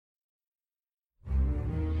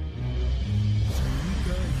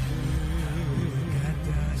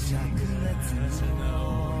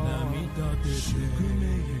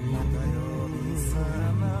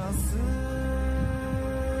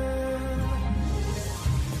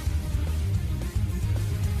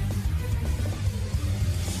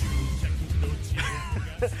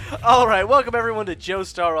Alright, welcome everyone to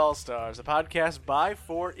Joestar All-Stars, a podcast by,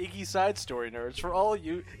 for Iggy Side Story nerds, for all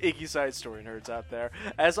you Iggy Side Story nerds out there.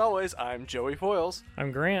 As always, I'm Joey Foyles.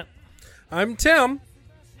 I'm Grant. I'm Tim.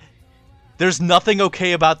 There's nothing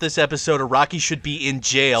okay about this episode, or Rocky should be in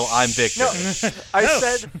jail. I'm Victor. No, I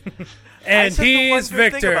said... And the he's one good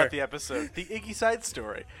thing Victor. about the episode, the Iggy Side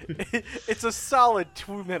Story. It's a solid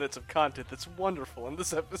 2 minutes of content that's wonderful in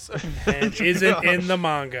this episode. And isn't in the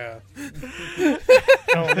manga.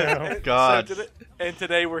 Oh no. God. And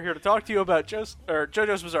today we're here to talk to you about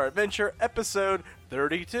JoJo's Bizarre Adventure, episode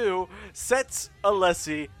 32, Sets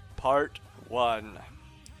Alessi, Part 1.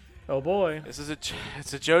 Oh boy. It's a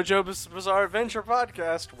JoJo's Bizarre Adventure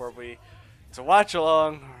podcast where it's a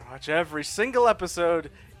watch-along, watch every single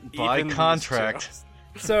episode, By even contract.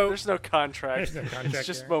 So, There's no contract. There's no contract It's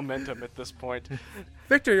just there. momentum at this point.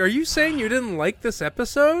 Victor, are you saying you didn't like this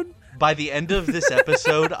episode? By the end of this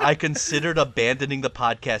episode, I considered abandoning the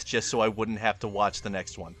podcast just so I wouldn't have to watch the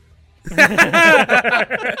next one.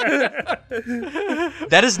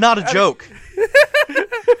 That is not a joke.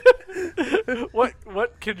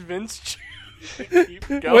 What convinced you to keep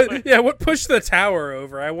going? What pushed the tower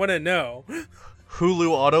over? I want to know. Hulu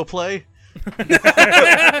autoplay?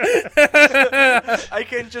 I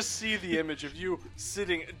can just see the image of you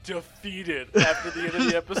sitting defeated after the end of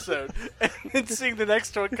the episode, and then seeing the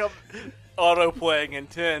next one come auto-playing in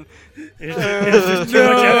 10. It's just too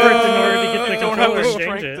much effort in order to get the I don't have controller the to change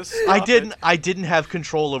strength to it. stop it. I didn't have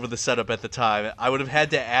control over the setup at the time. I would have had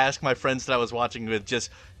to ask my friends that I was watching with, just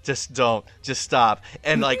stop.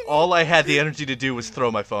 And like all I had the energy to do was throw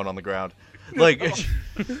my phone on the ground. Like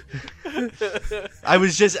I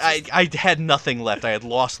was just I had nothing left. I had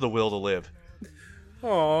lost the will to live.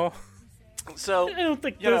 Aw. So I don't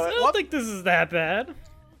think You know, I don't think this is that bad.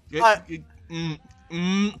 I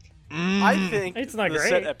I think It's not the great.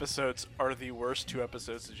 set episodes are the worst 2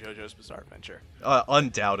 episodes of JoJo's Bizarre Adventure.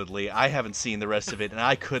 Undoubtedly, I haven't seen the rest of it, and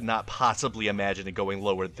I could not possibly imagine it going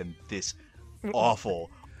lower than this awful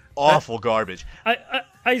garbage.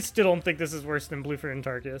 I still don't think this is worse than Blueford and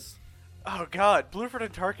Tarkus. Oh god, Blueford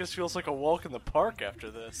and Tarkus feels like a walk in the park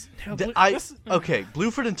after this.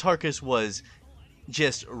 Blueford and Tarkus was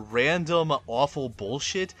just random awful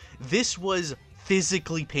bullshit. This was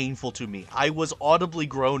physically painful to me. I was audibly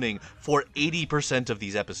groaning for 80% of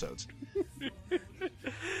these episodes.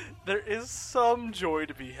 There is some joy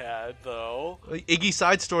to be had, though. Iggy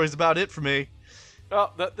Side Story is about it for me.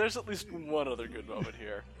 Oh, there's at least one other good moment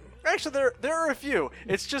here. Actually, there are a few.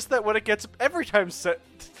 It's just that when it gets every time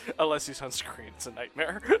Alessi's on screen, it's a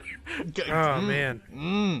nightmare. Oh, man.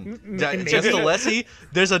 Just Alessi,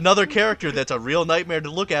 there's another character that's a real nightmare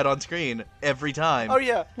to look at on screen every time. Oh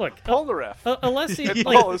yeah, Look, Polnareff. Alessi,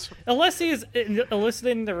 Paul is- Alessi is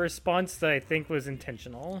eliciting the response that I think was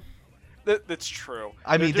intentional. That's true.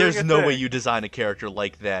 I mean, They're there's doing a no thing. way you design a character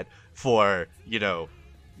like that for,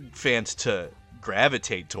 fans to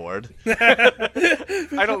gravitate toward.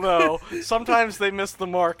 I don't know. Sometimes they miss the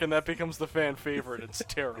mark, and that becomes the fan favorite. It's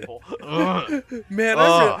terrible. Man,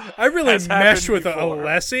 I really Has mesh happened with before.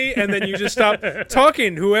 Alessi, and then you just stop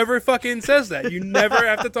talking. Whoever fucking says that, you never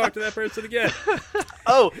have to talk to that person again.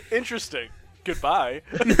 Oh, interesting. Goodbye.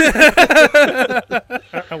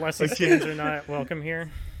 Alessi's stands are not welcome here.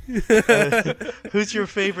 Who's your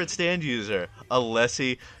favorite stand user?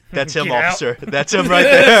 Alessi. That's him, Get out. officer. That's him right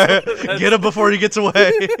there. Get him before he gets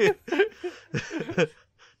away.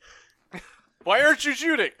 Why aren't you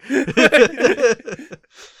shooting?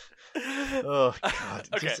 Oh, God.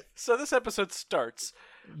 Okay, Just so this episode starts.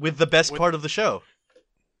 with the best part of the show.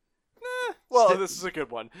 Well, this is a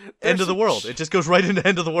good one. End of the world. It just goes right into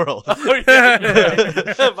End of the World. Oh, yeah, you're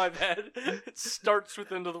right. My bad. It starts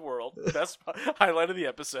with End of the World. Best highlight of the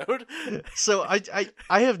episode. So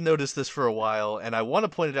I have noticed this for a while, and I want to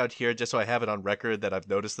point it out here just so I have it on record that I've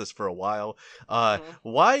noticed this for a while.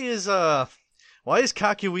 Why is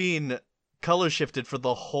Kakyoin color shifted for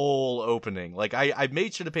the whole opening? Like I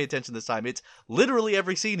made sure to pay attention this time. It's literally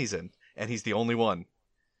every scene he's in, and he's the only one.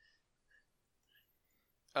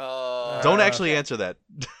 Don't actually answer that.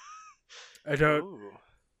 I don't. Ooh.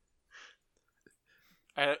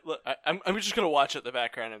 I'm just gonna watch it in the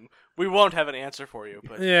background, and we won't have an answer for you.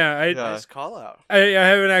 But Yeah, nice call out. I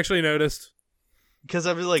haven't actually noticed. Because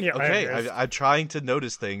I'd be like, Yeah, I okay, noticed. I'm trying to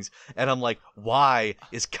notice things, and I'm like, why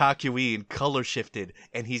is Kakyoin color shifted,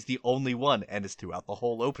 and he's the only one, and it's throughout the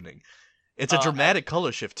whole opening. It's a dramatic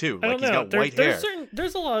color shift too. I Like don't he's know. got white hair.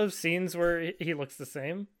 There's a lot of scenes where he looks the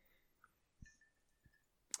same.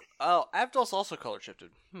 Oh, Avdol's also color shifted.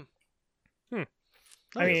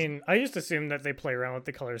 I mean, I just assume that they play around with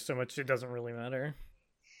the colors so much it doesn't really matter.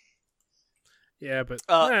 Yeah, but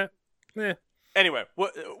Anyway,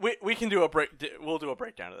 we can do a break. We'll do a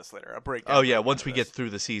breakdown of this later. A breakdown. Oh yeah, once we get through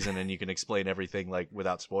the season and you can explain everything like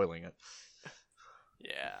without spoiling it.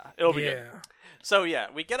 Yeah, it'll be good. yeah. So yeah,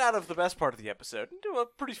 we get out of the best part of the episode and do a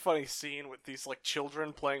pretty funny scene with these like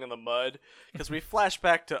children playing in the mud because we flash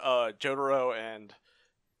back to Jotaro and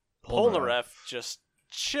Polnareff just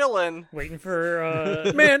chilling. Waiting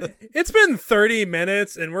for Man, it's been 30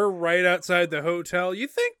 minutes and we're right outside the hotel. You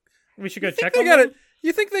think we should go you think check they on got them? it?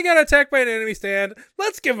 You think they got attacked by an enemy stand?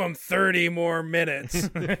 Let's give them 30 more minutes.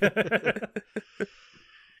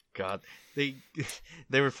 God, they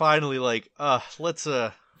were finally like, let's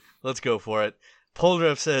go for it.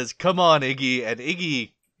 Polnareff says, "Come on, Iggy," and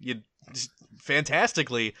Iggy,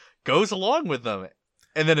 fantastically goes along with them,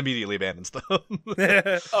 and then immediately abandons them.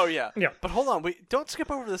 Oh yeah, Yeah. But hold on, we don't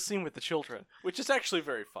skip over the scene with the children, which is actually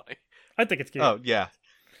very funny. I think it's cute. Oh yeah,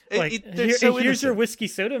 Like, they're so here's your innocent. whiskey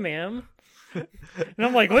soda, ma'am. And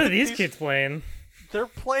I'm like, what are these kids playing? They're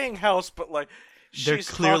playing house, but like They're she's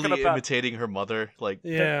clearly talking about imitating her mother. Like,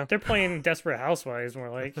 Yeah. They're playing Desperate Housewives, more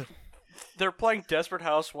like. they're playing Desperate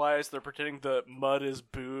Housewives. They're pretending the mud is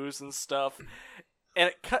booze and stuff. And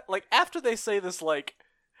it cut like after they say this, like,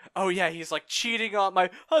 oh yeah, he's like cheating on my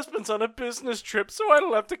husband's on a business trip, so I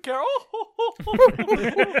don't have to care.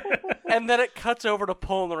 And then it cuts over to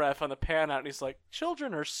Polnareff on the pan out, and he's like,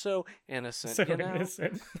 "Children are so innocent, So you know."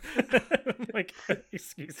 innocent. Like,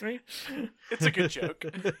 excuse me? It's a good joke.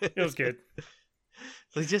 It was good.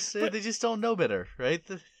 they just don't know better, right?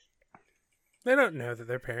 They don't know that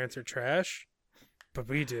their parents are trash, but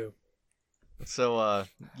we do. So,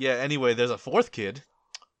 yeah, anyway, there's a fourth kid.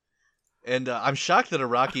 And I'm shocked that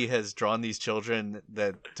Araki has drawn these children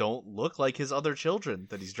that don't look like his other children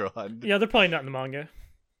that he's drawn. Yeah, they're probably not in the manga.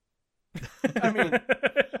 I mean,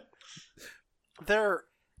 they're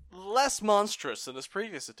less monstrous than his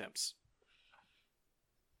previous attempts.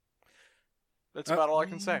 That's about all I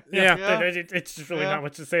can say. Yeah, Yeah. it's just really Yeah. not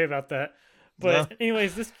much to say about that. But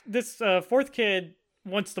anyways, this fourth kid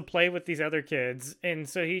wants to play with these other kids, and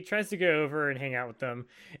so he tries to go over and hang out with them,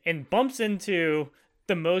 and bumps into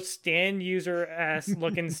the most stand user ass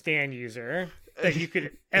looking stand user that you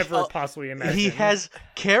could ever possibly imagine. He has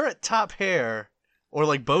carrot top hair, or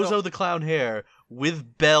like Bozo the Clown hair,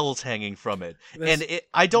 with bells hanging from it. This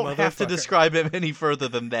I don't have to motherfucker. describe him any further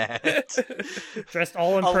than that. dressed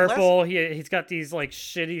all in Unless- purple. He's got these like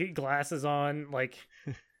shitty glasses on. Like,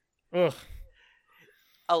 ugh.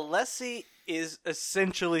 Alessi is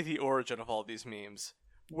essentially the origin of all these memes.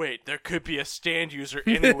 Wait, there could be a stand user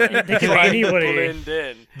anywhere. They could be trying to anybody. blend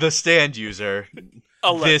in. The stand user.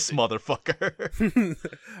 Alessi. This motherfucker.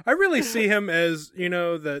 I really see him as, the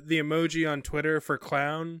emoji on Twitter for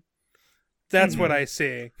clown. That's what I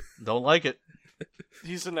see. Don't like it.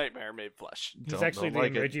 He's a nightmare made flesh. He's actually the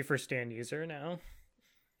like emoji for stand user now.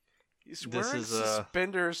 He's This wearing is,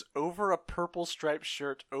 suspenders over a purple striped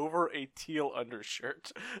shirt over a teal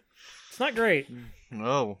undershirt. It's not great.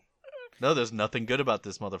 No, there's nothing good about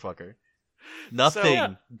this motherfucker.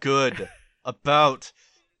 Nothing good about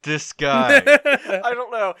this guy. I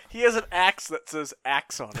don't know. He has an axe that says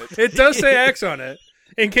axe on it. It does say Axe on it,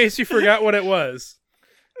 in case you forgot what it was.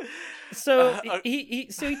 So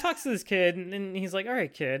he talks to this kid, and he's like, "All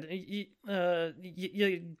right, kid,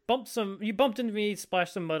 you bumped into me,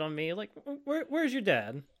 splashed some mud on me. Like, where's your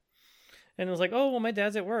dad?" And it was like, "Oh, well, my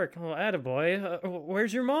dad's at work." "Well, attaboy.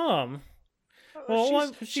 Where's your mom?"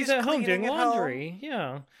 "Well, she's at home doing cleaning at laundry."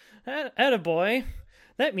 "Yeah, attaboy.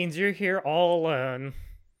 That means you're here all alone."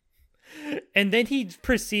 And then he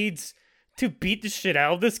proceeds to beat the shit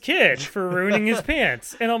out of this kid for ruining his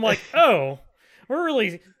pants, and I'm like, "Oh, we're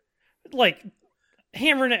really." Like,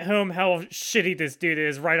 hammering it home how shitty this dude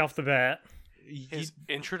is right off the bat. His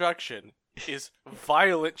introduction is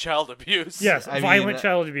violent child abuse. Yes, I violent mean,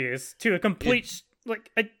 child abuse to a complete...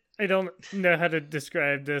 I don't know how to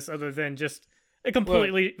describe this other than just a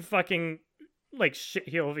completely fucking, like,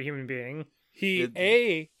 shitheel of a human being. He,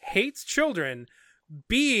 A, hates children,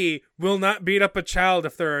 B, will not beat up a child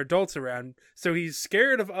if there are adults around, so he's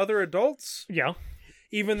scared of other adults, Yeah.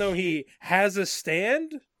 even though he has a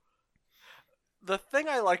stand? The thing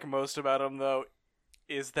I like most about him, though,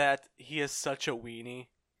 is that he is such a weenie.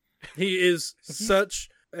 He is such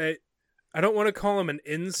a... I don't want to call him an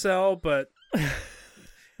incel, but...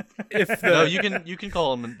 if No, the you can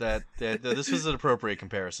call him that. This was an appropriate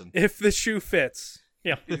comparison. if the shoe fits,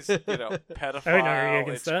 Yeah. He's, pedophile. I would not argue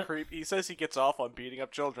against it's that. He says he gets off on beating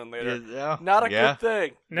up children later. Yeah. Not a Yeah. good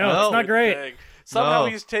thing. No, No. it's not Good great. thing. Somehow No.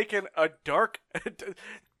 he's taken a dark,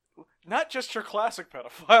 not just your classic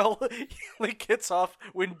pedophile. He only gets off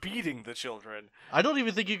when beating the children. I don't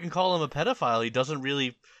even think you can call him a pedophile. He doesn't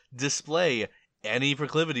really display any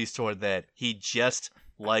proclivities toward that. He just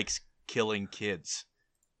likes killing kids.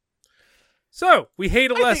 So we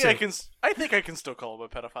hate a I lesson. think I can still call him a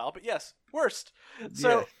pedophile, but yes, worst.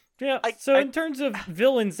 So Yeah. In terms of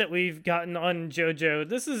villains that we've gotten on JoJo,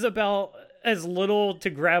 this is about as little to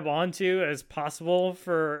grab onto as possible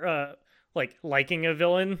for liking a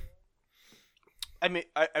villain. I mean,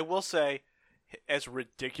 I will say, as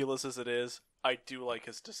ridiculous as it is, I do like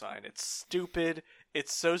his design. It's stupid.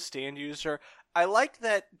 It's so stand user. I like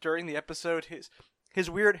that during the episode, his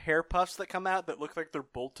weird hair puffs that come out that look like they're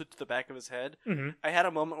bolted to the back of his head. Mm-hmm. I had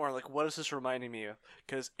a moment where I'm like, what is this reminding me of?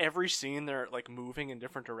 Because every scene they're like moving in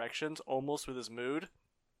different directions, almost with his mood.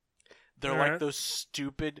 They're like those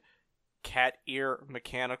stupid cat ear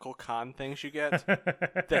mechanical con things you get.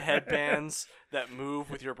 The headbands that move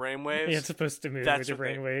with your brainwaves. Yeah, it's supposed to move That's with your what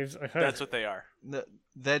they- brainwaves. That's what they are.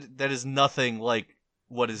 That is nothing like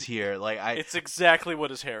what is here. Like It's exactly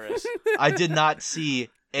what his hair is. I did not see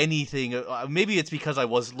anything. Maybe it's because I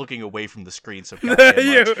was looking away from the screen so goddamn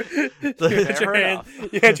you, much. you had Fair your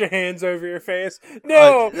enough. you had your hands over your face.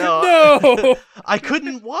 No, no. no. I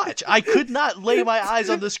couldn't watch. I could not lay my eyes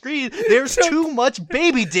on the screen. There's too much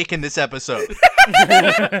baby dick in this episode.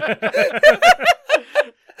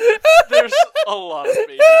 There's a lot of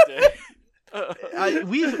baby dick.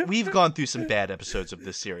 We've gone through some bad episodes of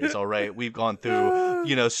this series, all right? We've gone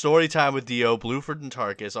through, story time with Dio, Bluford and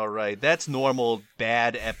Tarkus, all right? That's normal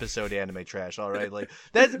bad episode anime trash, all right? Like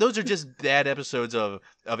those are just bad episodes of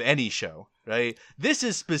any show, right? This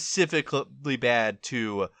is specifically bad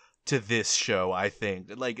to this show, I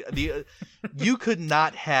think. Like you could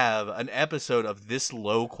not have an episode of this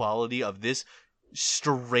low quality, of this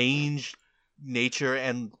strange nature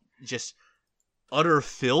and just utter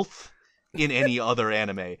filth in any other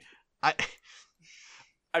anime. I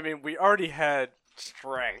mean, we already had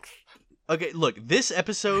Strength. Okay, look, this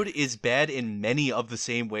episode is bad in many of the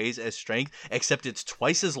same ways as Strength, except it's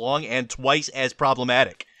twice as long and twice as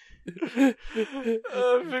problematic. Victor,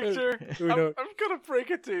 I'm gonna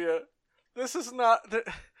break it to you. This is not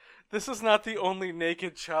the only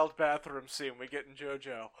naked child bathroom scene we get in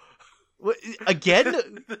JoJo.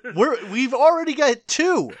 Again, we've already got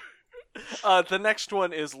two. The next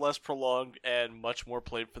one is less prolonged and much more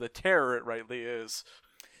played for the terror it rightly is.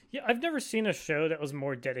 Yeah, I've never seen a show that was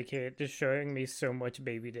more dedicated to showing me so much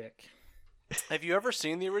baby dick. Have you ever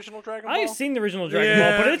seen the original Dragon Ball? I've seen the original Dragon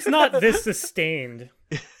Ball, but it's not this sustained.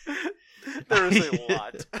 There is a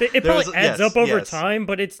lot. It probably adds up over yes. time,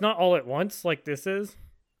 but it's not all at once like this is.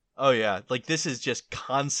 Oh yeah, like this is just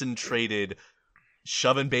concentrated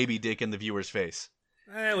shoving baby dick in the viewer's face.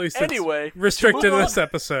 At least it's Anyway, restricted move this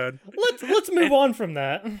episode. Let's move on from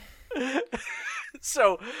that.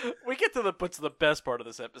 So we get to the best part of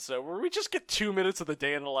this episode, where we just get 2 minutes of the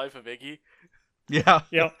day in the life of Iggy. Yeah.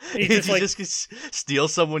 Yep. He just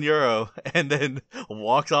steals someone euro and then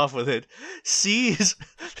walks off with it. Sees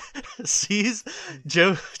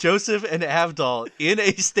Joseph and Avdol in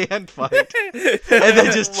a stand fight, and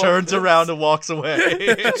then just turns around and walks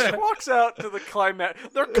away. Just walks out to the climax.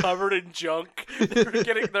 They're covered in junk.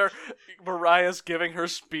 Mariah's giving her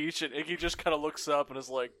speech, and Iggy just kind of looks up and is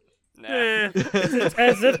like, nah. It's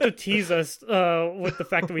as if to tease us with the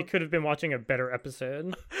fact that we could have been watching a better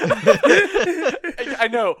episode. I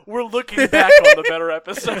know. We're looking back on the better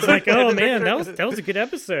episode. It's like, oh man, that was a good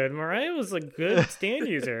episode. Mariah was a good stand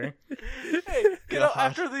user. Hey,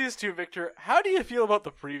 after these two, Victor, how do you feel about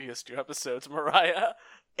the previous two episodes, Mariah?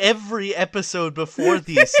 Every episode before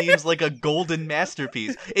these seems like a golden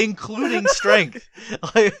masterpiece, including Strength.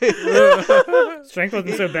 Strength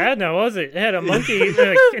wasn't so bad now, was it? It had a monkey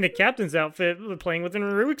in a captain's outfit playing with an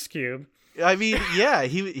Rubik's Cube. I mean, yeah,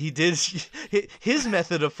 he did. His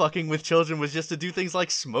method of fucking with children was just to do things like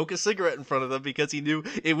smoke a cigarette in front of them because he knew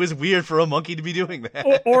it was weird for a monkey to be doing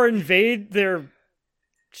that. Or invade their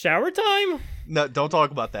shower time? No, don't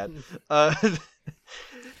talk about that.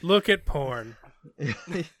 Look at porn.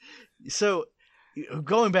 So,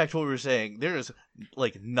 going back to what we were saying, there is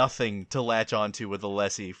like nothing to latch onto with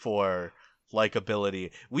Alessi for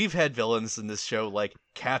likability. We've had villains in this show like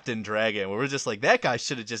Captain Dragon, where we're just like, that guy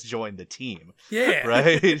should have just joined the team. Yeah.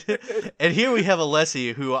 Right? And here we have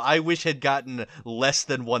Alessi, who I wish had gotten less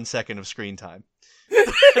than 1 second of screen time.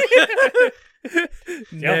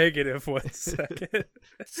 -1 second.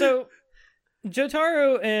 So,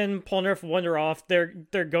 Jotaro and Polnareff wander off.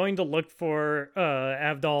 They're going to look for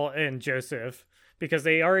Avdol and Joseph because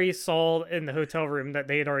they already saw in the hotel room that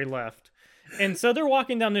they had already left. And so they're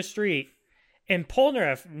walking down the street, and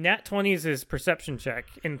Polnareff nat 20s his perception check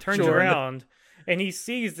and turns around, and he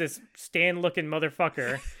sees this Stan-looking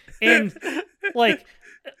motherfucker. And like,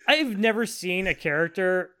 I've never seen a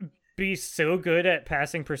character be so good at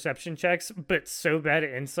passing perception checks, but so bad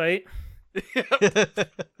at insight.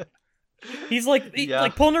 He's like,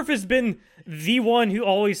 like Polnareff has been the one who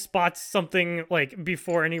always spots something like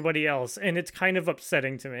before anybody else, and it's kind of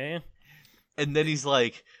upsetting to me. And then he's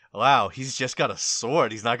like, wow, he's just got a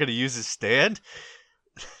sword. He's not going to use his stand?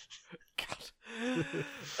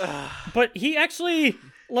 But he actually,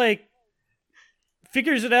 like,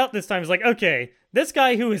 figures it out this time. He's like, okay, this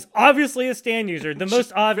guy who is obviously a stand user, the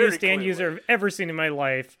most obvious stand user I've ever seen in my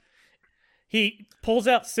life, he pulls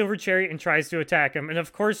out Silver Cherry and tries to attack him. And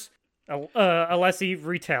of course, Alessi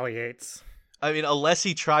retaliates. I mean,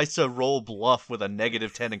 Alessi tries to roll bluff with a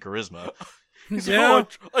 -10 in charisma. He's like, oh,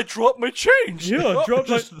 I dropped my change. Yeah, I dropped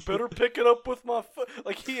my... Better pick it up with my foot.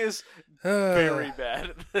 Like, he is very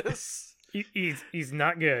bad at this. He's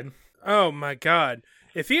not good. Oh my god.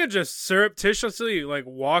 If he had just surreptitiously, like,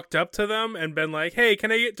 walked up to them and been like, hey,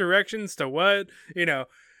 can I get directions to what? You know,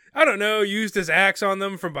 I don't know, used his axe on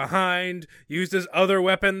them from behind, used his other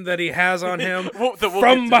weapon that he has on him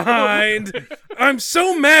from behind. I'm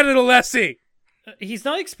so mad at Alessi. He's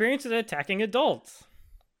not experienced at attacking adults.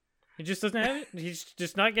 He just doesn't have it. He's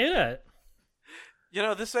just not good at it. You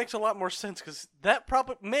know, this makes a lot more sense, because that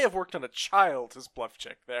probably may have worked on a child, his bluff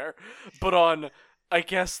check there, but on, I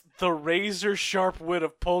guess, the razor-sharp wit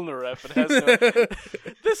of Polnareff, it has no...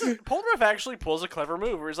 Polnareff actually pulls a clever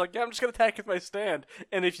move, where he's like, yeah, I'm just going to attack with my stand,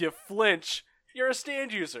 and if you flinch, you're a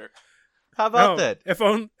stand user. How about that? If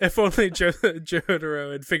only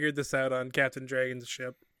Jotaro had figured this out on Captain Dragon's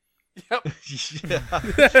ship. Yep.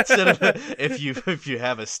 Instead of if you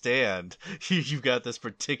have a stand, you've got this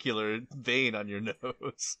particular vein on your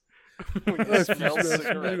nose. You smell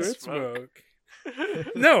cigarette smoke.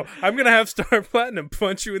 No, I'm gonna have Star Platinum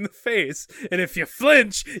punch you in the face, and if you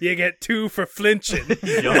flinch, you get 2 for flinching.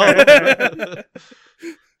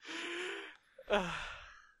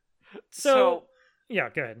 So yeah,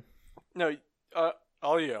 go ahead. No,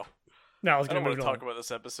 all you. No, I was I don't going to want to talk about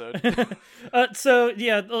this episode. So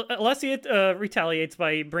yeah, Alessi retaliates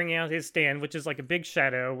by bringing out his stand, which is like a big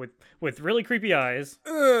shadow with really creepy eyes.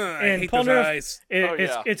 I hate those eyes.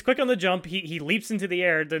 It's quick on the jump. He leaps into the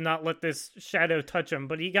air to not let this shadow touch him,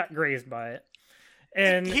 but he got grazed by it.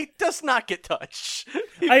 And he does not get touched.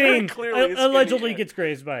 Clearly allegedly gets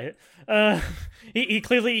grazed by it. He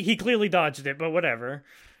clearly dodged it, but whatever.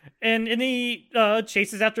 And he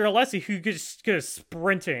chases after Alessi, who just goes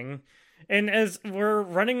sprinting. And as we're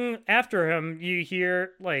running after him, you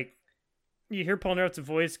hear Polnareff's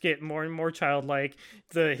voice get more and more childlike.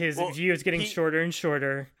 His view is getting shorter and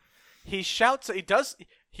shorter. He shouts.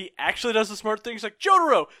 He actually does the smart thing. He's like,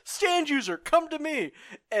 Jotaro, stand user, come to me.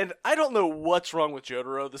 And I don't know what's wrong with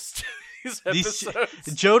Jotaro these episodes.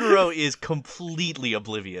 Jotaro is completely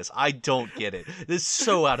oblivious. I don't get it. This is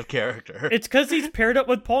so out of character. It's because he's paired up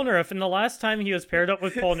with Polnareff, and the last time he was paired up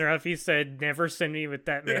with Polnareff, he said, never send me with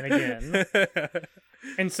that man again.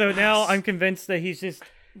 And so now I'm convinced that he's just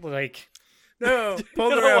like... No,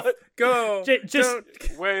 Polnareff, go!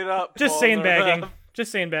 Wait up, just sandbagging.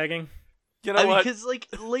 Just sandbagging. You know what? Because,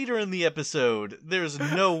 later in the episode, there's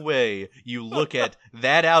no way you look at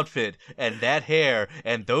that outfit and that hair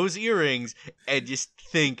and those earrings and just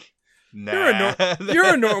think, nah.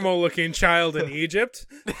 You're a normal-looking child in Egypt.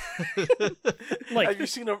 Have you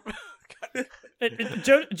seen a...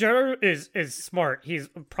 Jotaro is smart. He's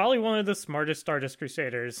probably one of the smartest Stardust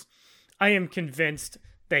Crusaders. I am convinced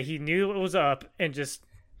that he knew it was up and just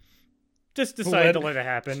decided to let it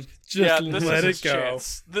happen. Let it go.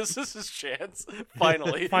 Chance. This is his chance.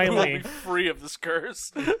 Finally. He will be free of this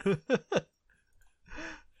curse.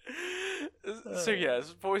 So yeah,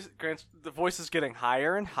 the voice is getting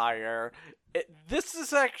higher and higher. This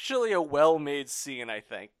is actually a well-made scene, I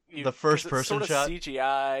think. The first-person sort of shot?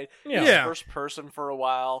 CGI. Yeah. First person for a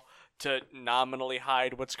while to nominally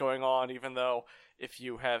hide what's going on, even though if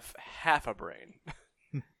you have half a brain.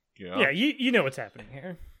 Yeah, you know what's happening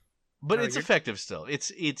here. But it's effective still. It's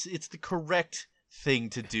the correct thing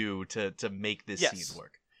to do to make this scene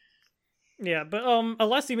work. Yeah, but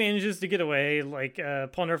Alessi manages to get away.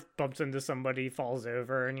 Polnareff bumps into somebody, falls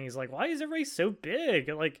over, and he's like, "Why is everybody so big?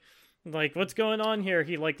 Like what's going on here?"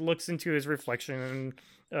 He looks into his reflection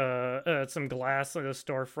and some glass in a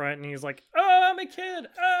storefront, and he's like, "Oh, I'm a kid.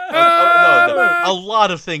 A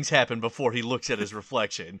lot of things happen before he looks at his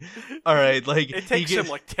reflection. All right, like It takes him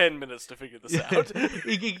like 10 minutes to figure this out.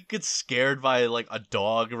 he gets scared by like a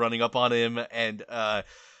dog running up on him, and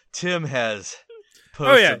Tim has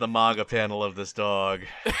posted the manga panel of this dog.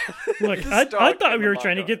 Look, I thought we were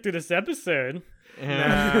trying to get through this episode.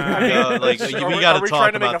 No, like we got to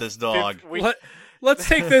talk about this dog. Let's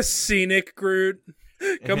take this scenic Groot.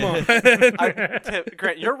 Come on.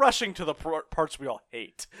 Grant, you're rushing to the parts we all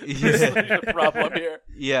hate. Yeah. This is the problem here.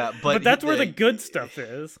 Yeah, But that's where the good stuff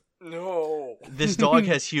is. No. This dog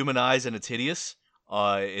has human eyes and it's hideous.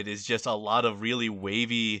 It is just a lot of really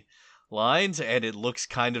wavy lines, and it looks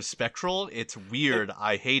kind of spectral. It's weird.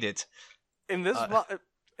 I hate it. In this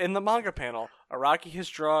in the manga panel, Araki has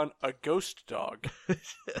drawn a ghost dog.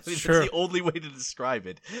 That's the only way to describe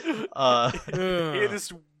it. It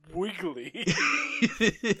is wiggly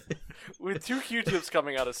with 2 Q-tips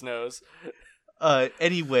coming out his nose.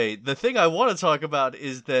 Anyway, the thing I want to talk about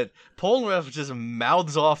is that Polnareff just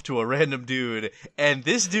mouths off to a random dude, and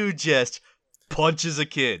this dude just punches a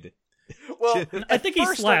kid. Well, I think he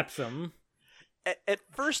slaps him. At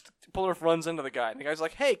first, Polnareff runs into the guy, and the guy's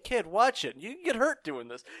like, "Hey, kid, watch it. You can get hurt doing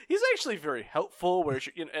this." He's actually very helpful, where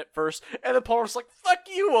at first, and then Polnareff's like, "Fuck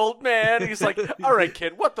you, old man." And he's like, "All right,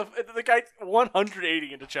 kid, what the?" The guy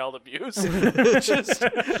 180 into child abuse, just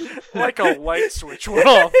like a light switch went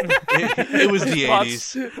off. It was the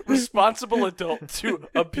 80s. Responsible adult to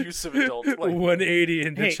abusive adult. Like, 180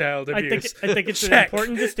 into child abuse. I think it's an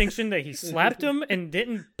important distinction that he slapped him and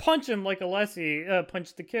didn't punch him like Alessi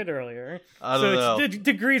punched the kid earlier. I don't know. It's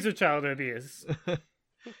degrees of child abuse.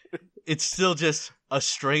 It's still just a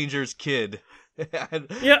stranger's kid.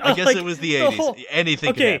 Yeah, I guess it was the 80s.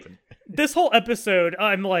 Anything can happen. This whole episode,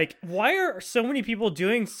 I'm like, why are so many people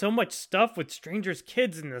doing so much stuff with strangers'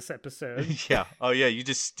 kids in this episode? Yeah. Oh yeah, you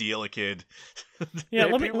just steal a kid. Yeah,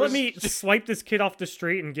 let me swipe this kid off the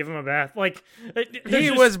street and give him a bath. Like he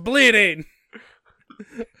was bleeding.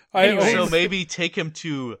 Anyways. So maybe take him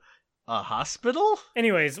to a hospital?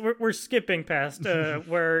 Anyways, we're skipping past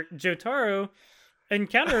where Jotaro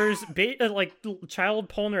encounters child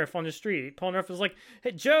Polnareff on the street. Polnareff is like,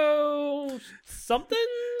 "Hey, Joe, something?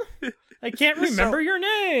 I can't remember your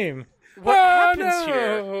name. what happens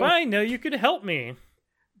here? But I know you could help me."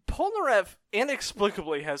 Polnareff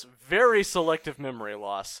inexplicably has very selective memory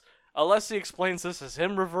loss. Alessi explains this as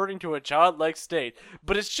him reverting to a childlike state,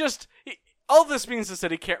 but it's just... all this means is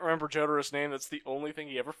that he can't remember Jotaro's name. That's the only thing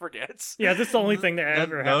he ever forgets. Yeah, that's the only thing that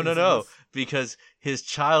ever happens. No. Because his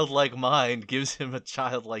childlike mind gives him a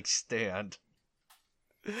childlike stand.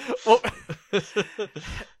 Well,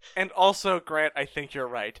 and also, Grant, I think you're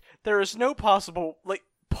right. There is no possible...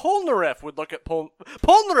 Polnareff would look at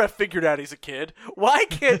Polnareff figured out he's a kid. Why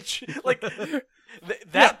can't you...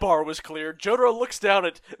 That bar was cleared. Jotaro looks down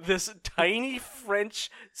at this tiny French,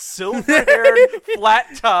 silver-haired,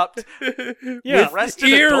 flat-topped, with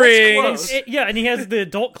earrings. And he has the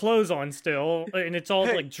adult clothes on still, and it's all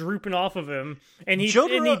drooping off of him. And he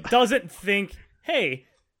doesn't think, "Hey,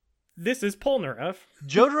 this is Polnareff."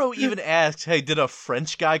 Jotaro even asks, "Hey, did a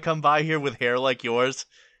French guy come by here with hair like yours?"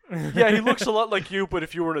 Yeah, he looks a lot like you, but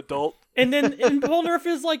if you were an adult. And Polnareff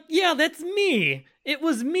is like, "Yeah, that's me. It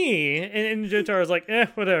was me." And Jotaro's like,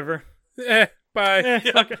 whatever. Bye.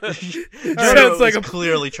 Fuck it. Jotaro is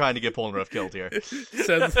clearly trying to get Polnareff killed here.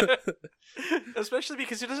 Especially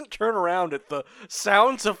because he doesn't turn around at the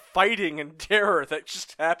sounds of fighting and terror that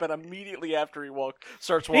just happen immediately after he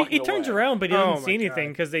starts walking He turns away. around, but he doesn't see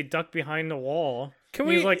anything because they duck behind the wall.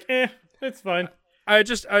 He's like, it's fine. I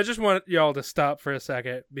just want y'all to stop for a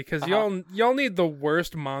second because y'all need the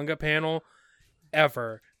worst manga panel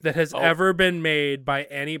ever that has ever been made by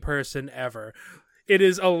any person ever. It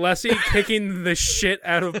is Alessi kicking the shit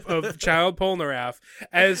out of Child Polnareff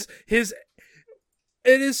as his...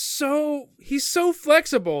 He's so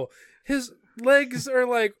flexible. His legs are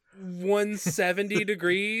 170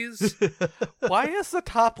 degrees. Why is the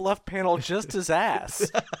top left panel just his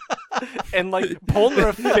ass? And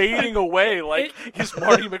Polnareff fading away like he's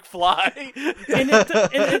Marty McFly. And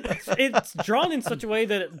it's drawn in such a way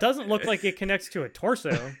that it doesn't look like it connects to a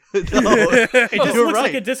torso. No, it just looks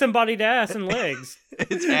like a disembodied ass and legs.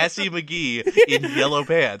 It's Assy McGee in yellow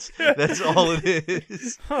pants. That's all it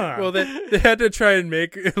is. Huh. Well, they had to try and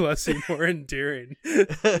make Leslie more endearing.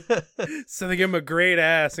 So they give him a great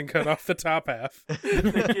ass and cut off the top half. They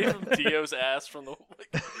gave him Dio's ass from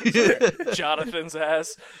the Jonathan's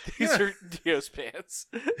ass. These are Dio's pants.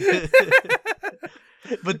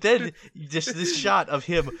 But then just this shot of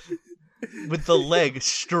him with the leg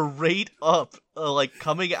straight up, like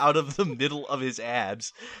coming out of the middle of his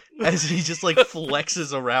abs as he just like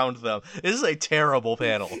flexes around them. This is a terrible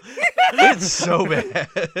panel. It's so bad.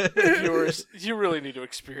 Viewers, you really need to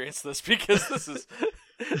experience this because this is.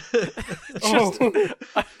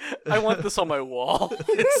 I want this on my wall.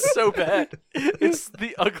 It's so bad. It's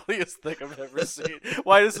the ugliest thing I've ever seen.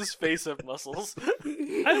 Why does his face have muscles?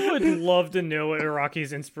 I would love to know what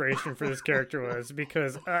Iraqi's inspiration for this character was,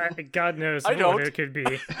 because God knows I what don't. it could be.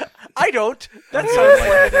 I don't. That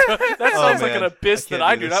sounds like man. an abyss I that can't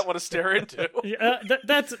I do do this. not want to stare into.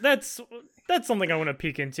 That's something I want to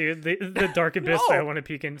peek into. The dark abyss that I No. want to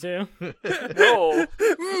peek into. No.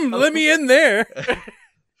 Let me in there.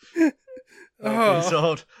 Please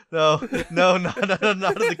don't. No, not in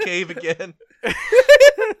the cave again.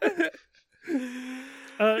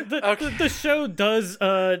 The show does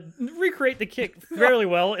recreate the kick fairly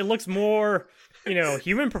well. It looks more,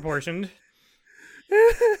 human proportioned.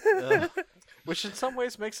 Which in some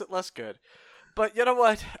ways makes it less good. But you know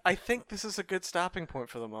what? I think this is a good stopping point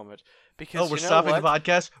for the moment. Because We're you know stopping what?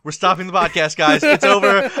 the podcast. We're stopping the podcast, guys. It's over.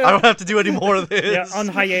 I don't have to do any more of this. Yeah, on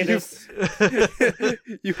hiatus.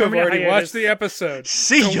 You have many already hiatus? watched the episode.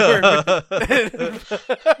 See Don't ya.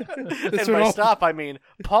 And one by all- stop, I mean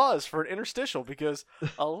pause for an interstitial because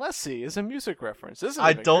Alessi is a music reference, isn't it?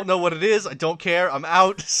 I Victor? don't know what it is. I don't care. I'm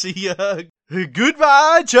out. See ya.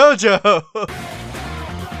 Goodbye, JoJo.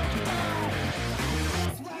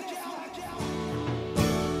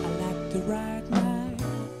 I like to ride my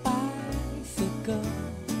bicycle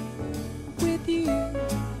with you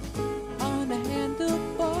on a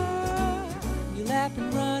handlebar. You laugh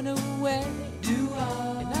and run away. Do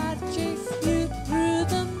I? And I chase you through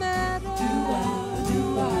the meadow. Do I?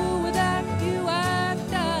 Do I? Without you I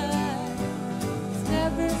die. Let's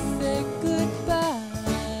never say goodbye.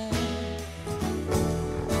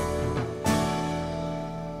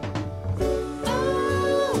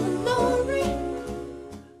 Oh, Lori.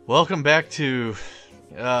 Welcome back to,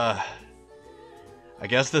 I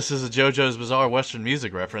guess this is a JoJo's Bizarre Western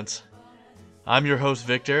Music reference. I'm your host,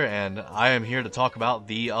 Victor, and I am here to talk about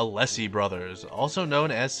the Alessi Brothers, also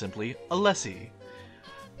known as simply Alessi.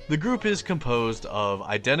 The group is composed of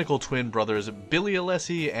identical twin brothers Billy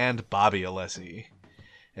Alessi and Bobby Alessi.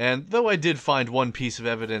 And though I did find one piece of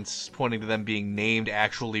evidence pointing to them being named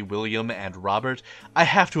actually William and Robert, I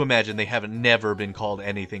have to imagine they have never been called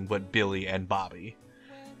anything but Billy and Bobby.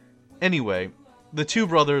 Anyway, the two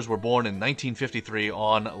brothers were born in 1953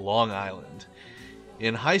 on Long Island.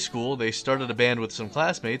 In high school, they started a band with some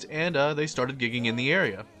classmates, and they started gigging in the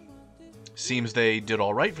area. Seems they did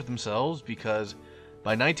alright for themselves, because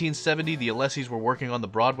by 1970, the Alessis were working on the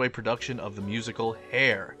Broadway production of the musical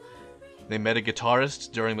Hair. They met a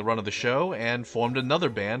guitarist during the run of the show, and formed another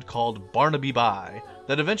band called Barnaby Bye,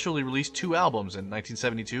 that eventually released 2 albums in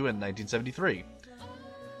 1972 and 1973.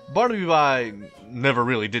 Barnaby Bye never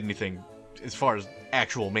really did anything as far as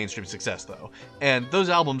actual mainstream success, though, and those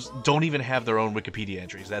albums don't even have their own Wikipedia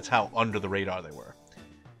entries. That's how under the radar they were.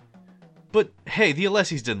 But hey, the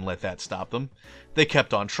Alessis didn't let that stop them. They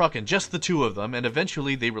kept on trucking, just the two of them, and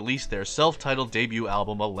eventually they released their self-titled debut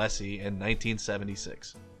album, Alessi, in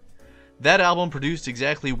 1976. That album produced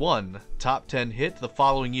exactly one top 10 hit the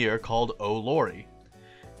following year called Oh Lori.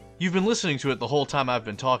 You've been listening to it the whole time I've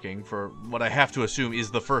been talking, for what I have to assume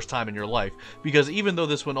is the first time in your life, because even though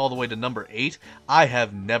this went all the way to number 8, I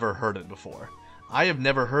have never heard it before. I have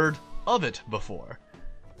never heard of it before.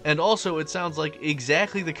 And also, it sounds like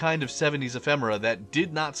exactly the kind of 70s ephemera that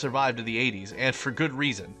did not survive to the 80s, and for good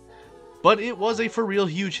reason. But it was a for real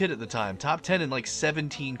huge hit at the time, top 10 in like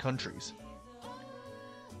 17 countries.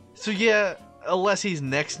 So yeah, Alessi's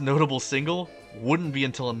next notable single wouldn't be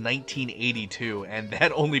until 1982, and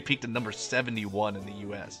that only peaked at number 71 in the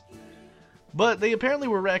US. But they apparently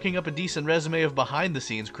were racking up a decent resume of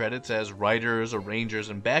behind-the-scenes credits as writers, arrangers,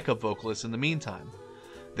 and backup vocalists in the meantime.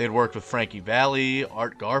 They'd worked with Frankie Valli,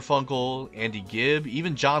 Art Garfunkel, Andy Gibb,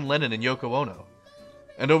 even John Lennon and Yoko Ono.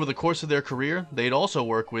 And over the course of their career, they'd also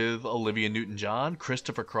work with Olivia Newton-John,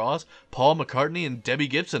 Christopher Cross, Paul McCartney, and Debbie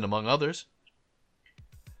Gibson, among others.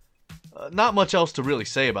 Not much else to really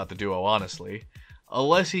say about the duo, honestly.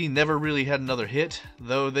 Alessi never really had another hit,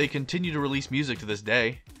 though they continue to release music to this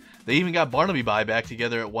day. They even got Barnaby Bye back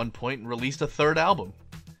together at one point and released a third album.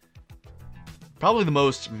 Probably the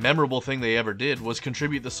most memorable thing they ever did was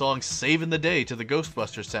contribute the song Savin' the Day to the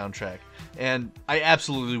Ghostbusters soundtrack, and I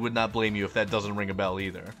absolutely would not blame you if that doesn't ring a bell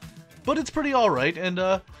either. But it's pretty alright, and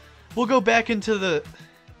we'll go back into the...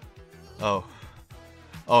 Oh,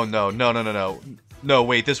 no. No,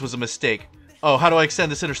 wait, this was a mistake. Oh, how do I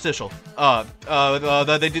extend this interstitial?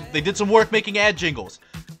 They did some work making ad jingles.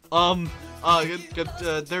 They're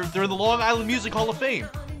in the Long Island Music Hall of Fame.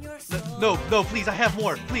 No, please, I have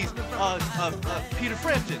more. Please, Peter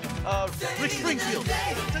Frampton, Rick Springfield,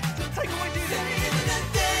 Taika Waititi.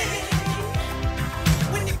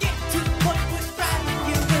 When you get to the point where it's frightening,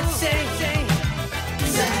 you will say,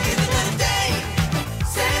 save another day,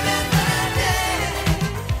 save another day.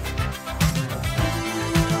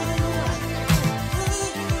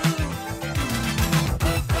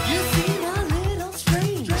 You seem a little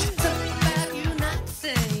strange, something about you not the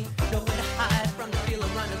same. Nowhere to hide from the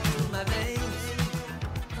feeling running through my veins.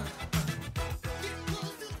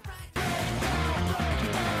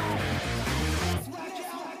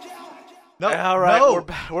 No, All right, no,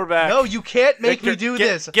 we're back. no, you can't make Victor, me do get-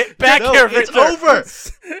 this. get back no, here, it's Victor. over.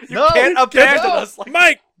 No, Can't abandon no, us like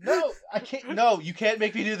Mike. No, I can't. No, you can't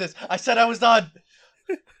make me do this. I said I was done.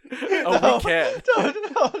 Oh, No, we can.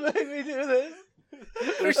 Don't make me do this.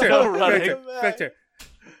 Victor, no running. Victor,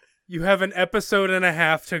 you have an episode and a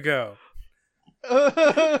half to go.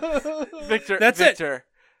 Victor, That's it. Victor,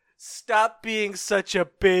 stop being such a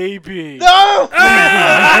baby. No!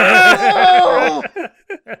 Ah!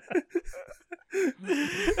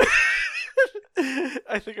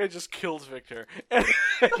 I think I just killed Victor. I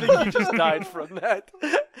think he just died from that.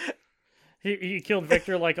 He killed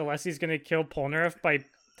Victor like Alessi's gonna kill Polnareff by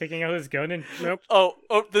taking out his gun and Nope. Oh,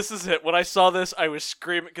 this is it. When I saw this, I was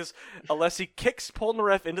screaming because Alessi kicks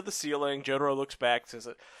Polnareff into the ceiling. Jotaro looks back, says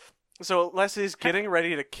it. So Alessi's getting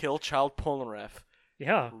ready to kill Child Polnareff.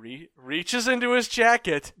 yeah, Reaches into his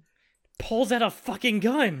jacket. pulls out a fucking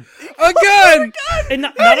gun. A gun! And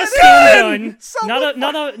not a stun gun, Someone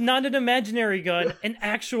not an imaginary gun, an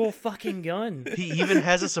actual fucking gun. He even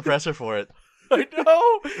has a suppressor for it. I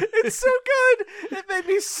know. It's so good. It made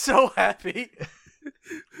me so happy.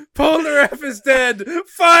 Polnareff is dead!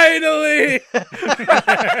 Finally!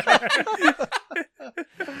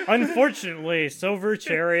 Unfortunately, Silver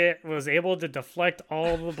Chariot was able to deflect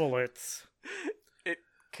all the bullets. It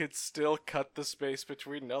could still cut the space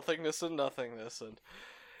between nothingness and nothingness, and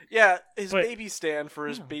yeah, his But- baby stand for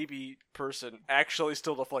his baby person actually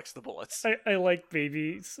still deflects the bullets. I like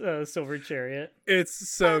baby Silver Chariot. It's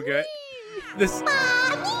so good. This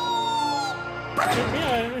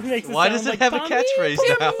Yeah, it makes Why sound does it like have a Tommy.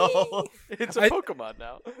 catchphase now? It's a I- Pokemon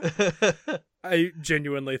now. I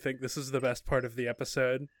genuinely think this is the best part of the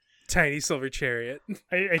episode. Tiny Silver Chariot.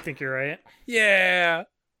 I think you're right. Yeah.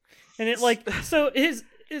 And it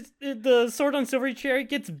the sword on Silver Chariot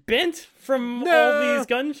gets bent from No. all these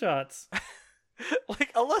gunshots. Like,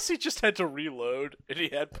 unless he just had to reload and he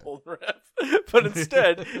had Polnareff. But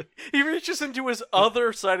instead, he reaches into his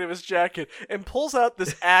other side of his jacket and pulls out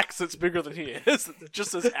this axe that's bigger than he is. That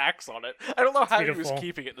just says axe on it. I don't know how he was beautiful.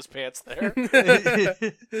 keeping it in his pants there.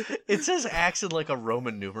 It says axe in like a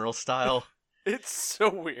Roman numeral style. It's so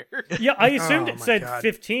weird. Yeah, I assumed Oh it my said God.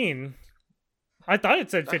 15. I thought it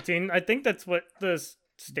said 15. I think that's what the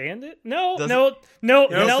stand it. No, Does no. it's Now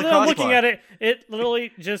the that I'm looking crossbar. at it, it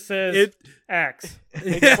literally just says It- axe.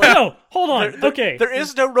 Yeah. No, hold on. Okay. There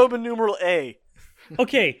is no Roman numeral A.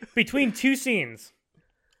 Okay, between two scenes,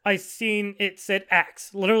 I seen it said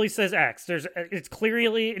X. Literally says X. It's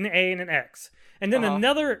clearly an A and an X, and then Uh-huh.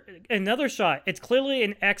 another shot. It's clearly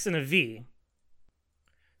an X and a V.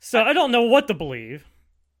 So I don't know what to believe.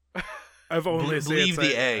 I've only seen Believe it the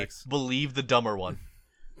say A. X. Believe the dumber one.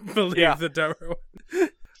 Believe Yeah. the dumber one.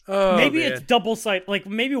 Oh, Maybe man. it's double side. Like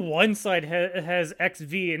maybe one side has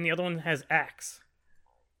XV and the other one has X.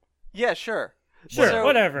 Yeah, sure. Sure, So-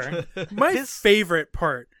 whatever. My His- favorite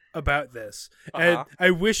part about this, Uh-huh. and I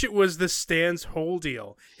wish it was the Stan's whole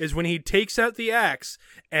deal, is when he takes out the axe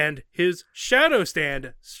and his shadow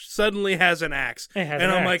stand suddenly has an axe. It has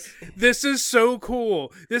and an I'm axe. like, this is so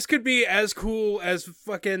cool. This could be as cool as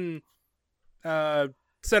fucking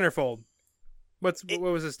Centerfold. What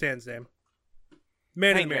was his stand's name?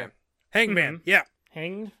 Manning Hangman. Man. Hangman. Mhm. Yeah.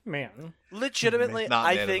 Hanged man. Legitimately, Not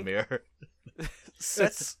I Man think of the Mirror.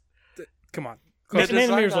 sets Come on. The It's design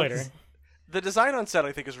nanometers on- later. the design on set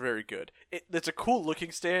I think is very good. It's a cool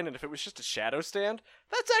looking stand, and if it was just a shadow stand,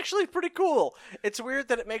 that's actually pretty cool. It's weird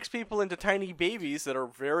that it makes people into tiny babies that are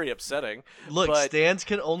very upsetting. Look, but stands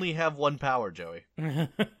can only have one power, Joey.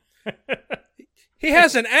 He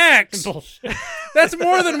has an axe. Bullshit. That's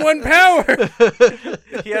more than one power.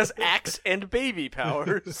 he has axe and baby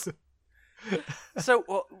powers. So,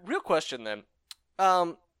 well, real question then.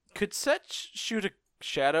 Could Set shoot a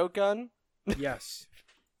shadow gun? Yes.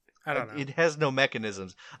 I don't know. It has no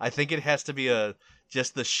mechanisms. I think it has to be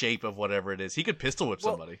just the shape of whatever it is. He could pistol whip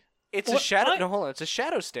Well, somebody. It's a What? shadow. I- No, hold on. It's a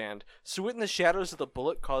shadow stand. So wouldn't the shadows of the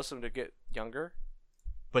bullet cause him to get younger?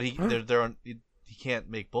 But he can't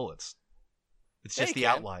make bullets. It's Yeah, just he the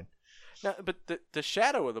can. outline. No, but the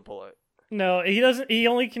shadow of the bullet. No, he doesn't. He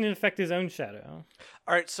only can affect his own shadow.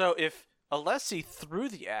 All right, so if Alessi threw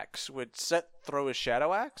the axe, would Set throw his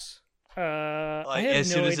shadow axe? I Like, have as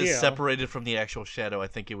no soon as idea. it's separated from the actual shadow, I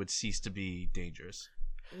think it would cease to be dangerous.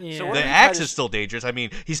 Yeah. So what The if he axe had is his- still dangerous. I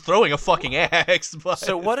mean, he's throwing a fucking axe. But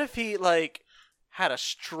So what if he like had a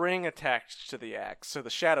string attached to the axe, so the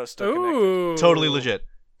shadow's still connected? Ooh. Totally legit.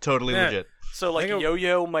 Totally Yeah. legit. So like Think of-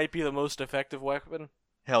 yo-yo might be the most effective weapon.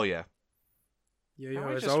 Hell yeah. Yo-yo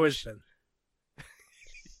I has just always wish- been.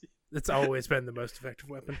 It's always been the most effective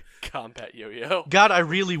weapon. Combat yo-yo. God, I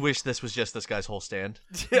really wish this was just this guy's whole stand.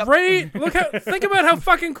 Yep. Right? Think about how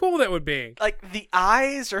fucking cool that would be. Like the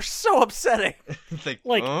eyes are so upsetting.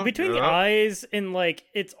 Like between the eyes and like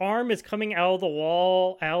its arm is coming out of the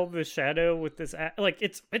wall, out of the shadow with this. Like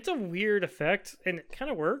it's a weird effect, and it kind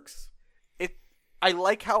of works. I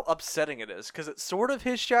like how upsetting it is because it's sort of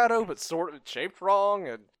his shadow, but sort of shaped wrong.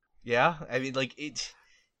 And Yeah, I mean, like it's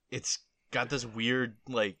got this weird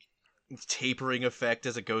like tapering effect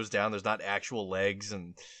as it goes down. There's not actual legs,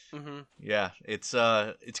 and yeah, it's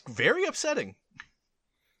very upsetting.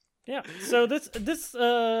 Yeah. So this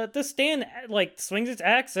stand like swings its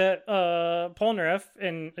axe at Polnareff,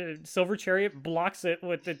 and Silver Chariot blocks it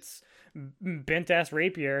with its bent ass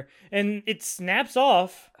rapier, and it snaps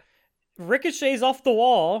off, ricochets off the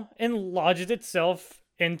wall, and lodges itself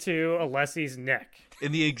into Alessi's neck.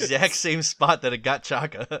 In the exact same spot that it got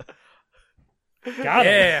Chaka. Got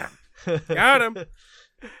him. Yeah. Got him.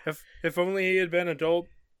 If only he had been adult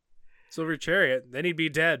Silver Chariot, then he'd be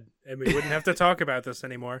dead, and we wouldn't have to talk about this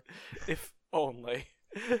anymore. if only.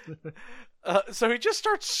 So he just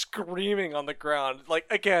starts screaming on the ground. Like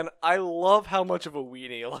again, I love how much of a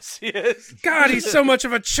weenie Alessi is. God, he's so much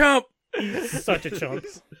of a chump. He's such a chump.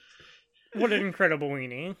 What an incredible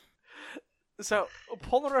weenie. So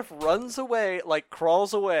Polnareff runs away, like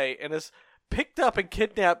crawls away, and is picked up and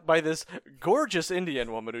kidnapped by this gorgeous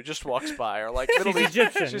Indian woman who just walks by, or like Middle She's East-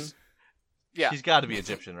 Egyptian. she's- yeah, She's got to be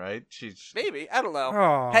Egyptian, right? She's maybe, I don't know.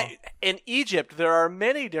 Aw. Hey, in Egypt, there are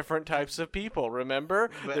many different types of people. Remember,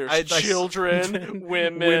 But there's I- children,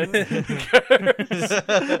 women.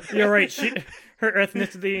 You're right. Her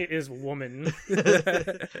ethnicity is woman. But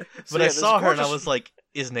So, I yeah, this saw her and I gorgeous- was like,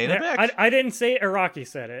 is Nana back? I didn't say it, Iraqi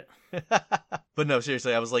said it. But no,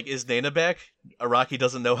 seriously, I was like, is Nana back? Iraqi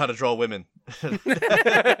doesn't know how to draw women.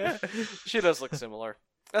 She does look similar.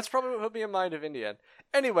 That's probably what put me in mind of Indian.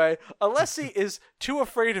 Anyway, Alessi is too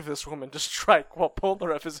afraid of this woman to strike while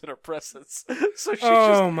Polnareff is in her presence. So she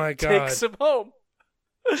Oh just my God. takes him home.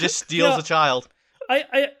 Just steals Yeah. a child.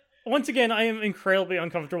 I once again, I am incredibly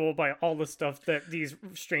uncomfortable by all the stuff that these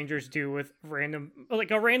strangers do with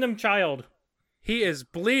a random child. He is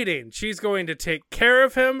bleeding. She's going to take care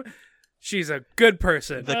of him. She's a good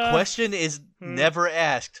person. The question is never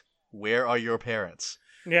asked, where are your parents?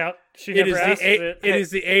 Yeah, she It never is asks it. it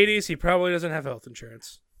is the 80s. He probably doesn't have health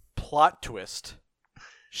insurance. Plot twist.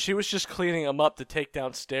 She was just cleaning him up to take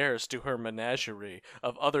downstairs to her menagerie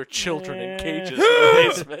of other children in cages in the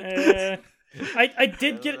basement. I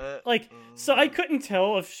did get so I couldn't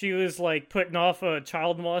tell if she was like putting off a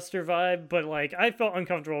child molester vibe, but like I felt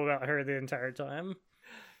uncomfortable about her the entire time.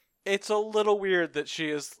 It's a little weird that she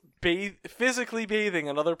is physically bathing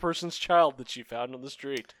another person's child that she found on the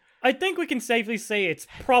street. I think we can safely say it's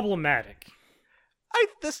problematic.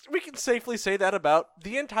 We can safely say that about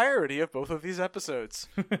the entirety of both of these episodes.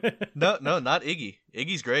 No, not Iggy.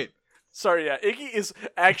 Iggy's great. Sorry, yeah, Iggy is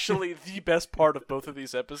actually the best part of both of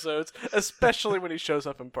these episodes, especially when he shows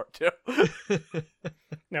up in part 2.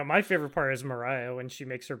 No, my favorite part is Mariah when she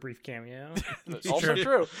makes her brief cameo. That's also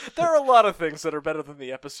true. There are a lot of things that are better than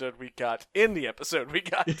the episode we got in the episode we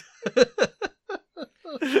got.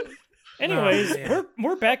 Anyways, man.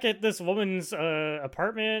 we're back at this woman's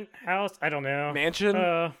apartment, house, I don't know. Mansion?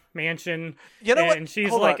 Mansion. You know what? And she's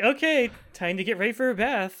Hold like, on. okay, time to get ready for a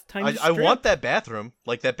bath. Time to I strip. want that bathroom.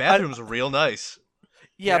 Like, that bathroom's real nice.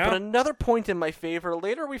 Yeah, Yeah. but another point in my favor,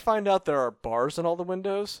 later we find out there are bars in all the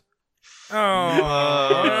windows. Oh,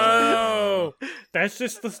 no. That's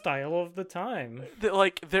just the style of the time.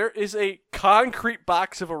 Like, there is a concrete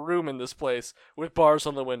box of a room in this place with bars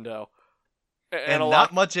on the window. And a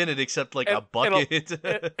not much in it except, like, a bucket.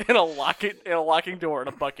 and a locking door and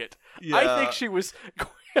a bucket. Yeah. I think she was.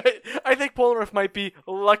 I think Polnareff might be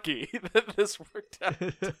lucky that this worked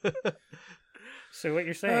out. So what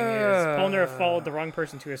you're saying is Polnareff followed the wrong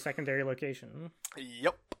person to a secondary location.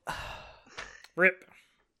 Yep. Rip.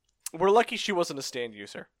 We're lucky she wasn't a stand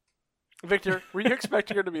user. Victor, were you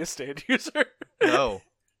expecting her to be a stand user? No.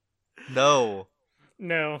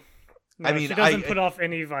 No. No, I mean, she doesn't I- put off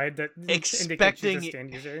any vibe that indicates she's a Expecting-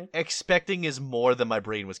 stand user. Expecting is more than my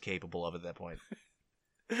brain was capable of at that point.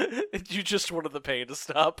 You just wanted the pain to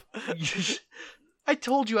stop. I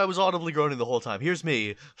told you I was audibly groaning the whole time. Here's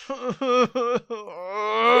me.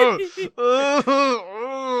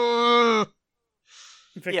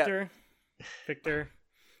 Victor,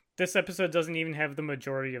 this episode doesn't even have the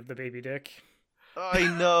majority of the baby dick. I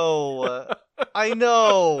know. I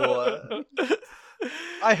know.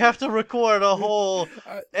 I have to record a whole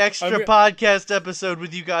extra I'm- podcast episode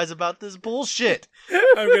with you guys about this bullshit.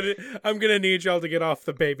 I'm gonna need y'all to get off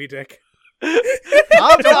the baby dick.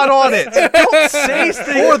 I'm not on it. Don't say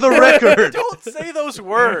For the record. Don't say those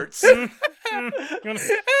words. You want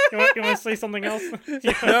to say something else?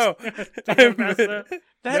 No, Don't pass that?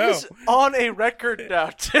 That is on a record now,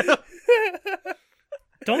 Tim.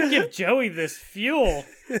 Don't give Joey this fuel.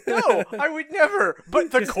 No, I would never. But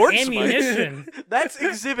the This courts might. ammunition. That's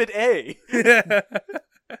Exhibit A.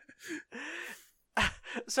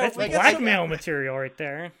 So That's we get blackmail material right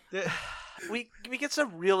there. we get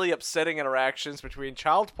some really upsetting interactions between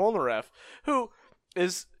Child Polnareff, who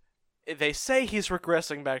is, they say he's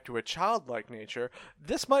regressing back to a childlike nature.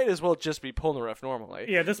 This might as well just be Polnareff normally.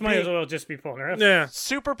 Yeah, this might as well just be Polnareff. Yeah.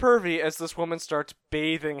 Super pervy as this woman starts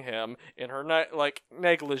bathing him in her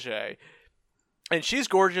negligee. And she's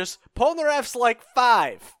gorgeous. Polnareff's like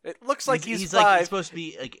 5. It looks like he's 5. like he's supposed to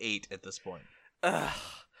be like 8 at this point.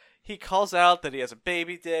 He calls out that he has a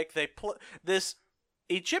baby dick. This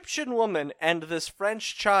Egyptian woman and this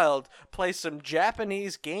French child play some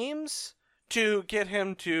Japanese games to get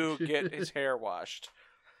him to get his hair washed.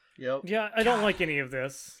 Yep. Yeah, I don't like any of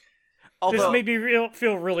this. Although, This made me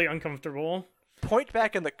feel really uncomfortable. point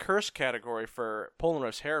back in the curse category for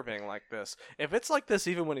Polnareff's hair being like this. If it's like this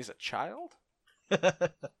even when he's a child?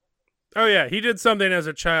 Oh yeah, he did something as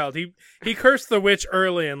a child. He cursed the witch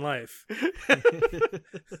early in life.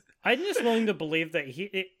 I'm just willing to believe that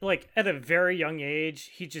at a very young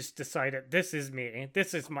age, he just decided, this is me,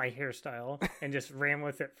 this is my hairstyle, and just ran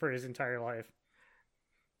with it for his entire life.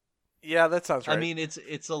 Yeah, that sounds right. I mean,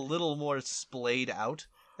 it's a little more splayed out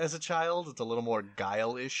as a child. It's a little more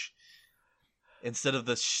guile-ish. Instead of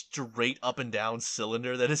the straight up and down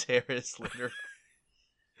cylinder that his hair is later.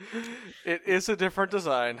 it is a different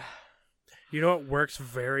design. You know what works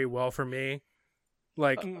very well for me?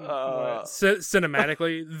 Like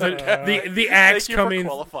cinematically, the axe Thank you coming for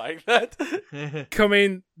qualifying that.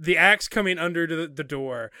 the axe coming under the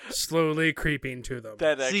door, slowly creeping to them.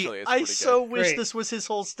 That See, actually is I pretty so good. wish Great. this was his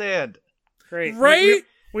whole stand. Great. Right?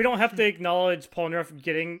 We don't have to acknowledge Polnareff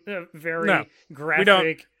getting a very No,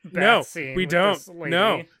 graphic bath No, scene we with don't. this lady.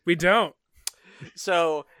 No, we don't.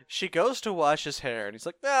 So she goes to wash his hair, and he's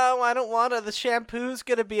like, "No, I don't want to. The shampoo's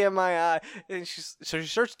gonna be in my eye." And she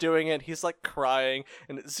starts doing it. He's like crying,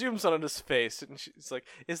 and it zooms on his face, and she's like,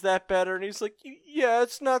 "Is that better?" And he's like, "Yeah,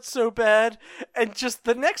 it's not so bad." And just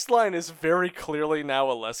the next line is very clearly now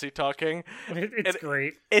Alessi talking. It's And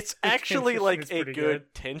great. It's actually transition like is a pretty good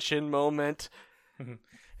good. tension moment.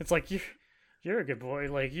 It's like you're a good boy.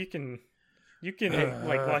 Like you can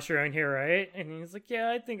like wash your own hair, right? And he's like, yeah,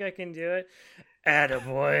 I think I can do it.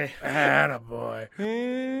 Attaboy. Attaboy.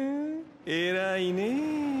 偉いね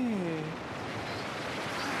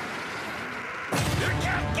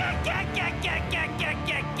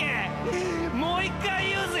もう一回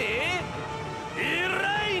言うぜ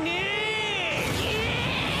偉いね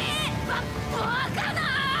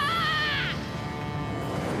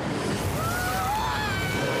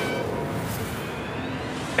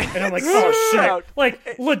And I'm like, oh shit. Out.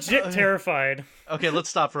 Like legit terrified. Okay, let's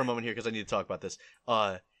stop for a moment here because I need to talk about this.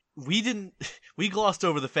 We glossed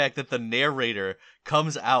over the fact that the narrator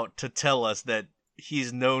comes out to tell us that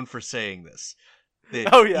he's known for saying this.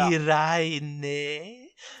 Oh, yeah. Iraine.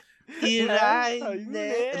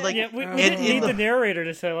 Iraine. Like, Yeah, we and didn't in need the narrator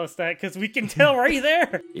to tell us that because we can tell right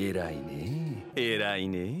there. 偉いね偉い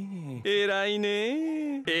ね偉い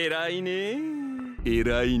ね偉いね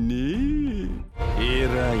偉いね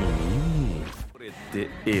偉いねこれって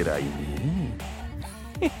偉いね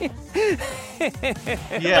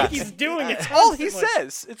yeah. He's doing it. All he constantly.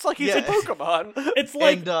 says. It's like he's Yeah. a Pokemon. It's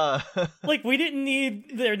like And, like we didn't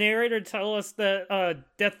need the narrator to tell us that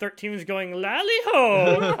Death 13 was going lally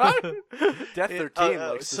ho. Death 13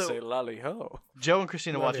 likes so- to say lolly ho. Joe and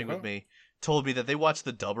Christina Bloody watching with hell. me told me that they watched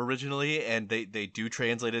the dub originally and they do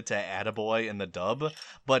translate it to Attaboy in the dub,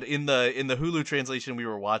 but in the Hulu translation we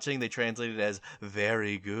were watching they translated it as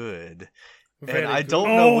very good. Very and I good.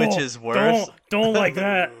 don't know which is worse. Don't like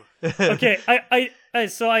that. Okay,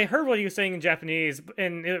 so I heard what he was saying in Japanese,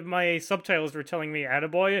 and my subtitles were telling me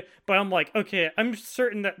 "attaboy," but I'm like, okay, I'm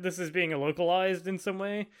certain that this is being localized in some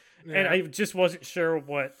way, and I just wasn't sure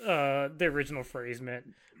what the original phrase meant.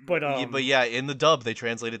 But But yeah, in the dub they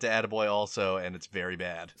translate it to attaboy also, and it's very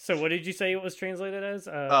bad. So what did you say it was translated as?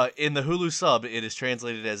 In the Hulu sub, it is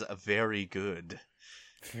translated as very good.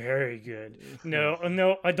 Very good.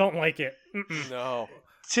 No, I don't like it. Mm-mm. No.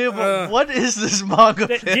 Tim, what is this manga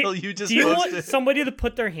Do fail you just do you posted? want somebody to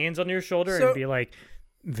put their hands on your shoulder So- and be like,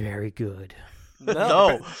 "Very good"?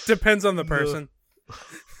 No. Depends on the person.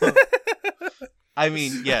 I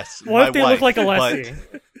mean, yes. What my if they wife, look like a but-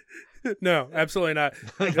 Lessie? No, absolutely not.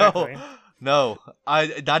 Exactly. No.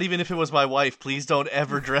 Not even if it was my wife. Please don't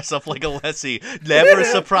ever dress up like a Lessie. Never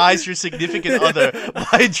surprise your significant other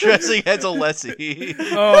by dressing as a Lessie.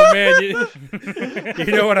 Oh man, you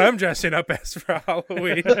know what I'm dressing up as for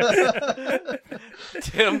Halloween?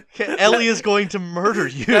 Tim, Ellie is going to murder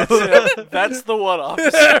you. that's the one,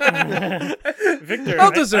 officer. Victor, I'll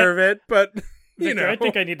deserve it, but you Victor, know, I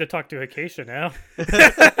think I need to talk to Acacia now.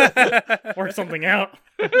 Work something out.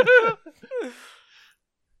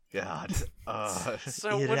 God.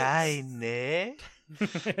 So when Iraine?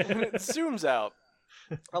 when it zooms out,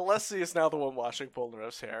 Alessi is now the one washing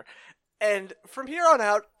Polnareff's hair. And from here on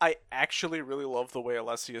out, I actually really love the way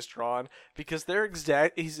Alessi is drawn, because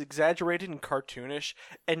he's exaggerated and cartoonish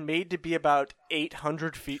and made to be about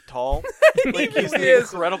 800 feet tall. Like, he's the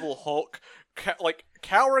is. Incredible Hulk,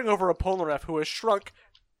 cowering over a Polnareff who has shrunk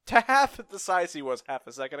to half the size he was half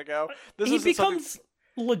a second ago. He isn't something- becomes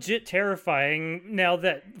legit terrifying now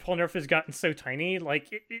that Polnareff has gotten so tiny. Like,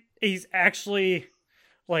 he's actually,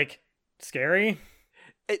 like, scary.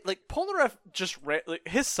 Like Polnareff just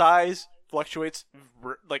his size fluctuates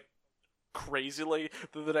like crazily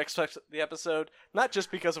through the episode, not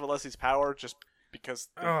just because of Alessi's power, just because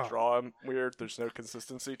they Oh. draw him weird. There's no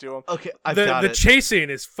consistency to him. Okay, I've got the it. chasing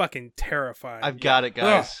is fucking terrifying. I've got it,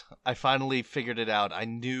 guys. I finally figured it out. I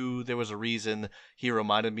knew there was a reason he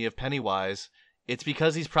reminded me of Pennywise. It's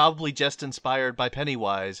because he's probably just inspired by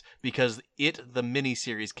Pennywise, because the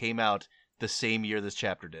miniseries came out the same year this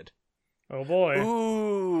chapter did. Oh boy.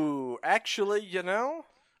 Ooh, actually, you know,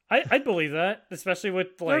 I'd believe that, especially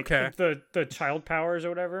with, like, Okay. the child powers or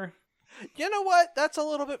whatever. you know what? That's a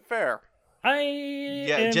little bit fair. Yeah,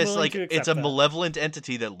 am just willing like to it's accept a that. malevolent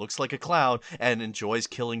entity that looks like a clown and enjoys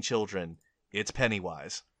killing children. It's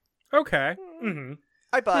Pennywise. Okay. Mm-hmm.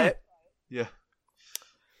 I buy it. Yeah.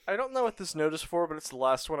 I don't know what this note is for, but it's the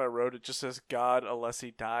last one I wrote. It just says, "God,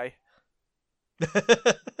 Alessi, die."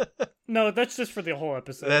 No, that's just for the whole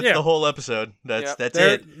episode. That's Yeah. the whole episode. That's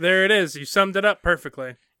There, it. there it is. You summed it up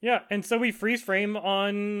perfectly. Yeah, and so we freeze frame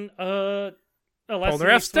on Alessi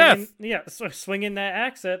Polnareff's swinging, death. Yeah, swinging that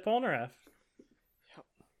axe at Polnareff.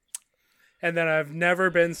 And then I've never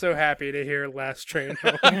been so happy to hear Last Train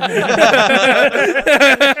Home.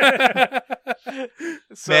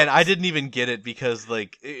 So, Man, I didn't even get it because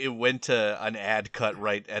like it went to an ad cut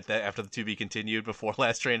right at the after the to be continued before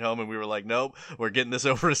Last Train Home, and we were like, nope, we're getting this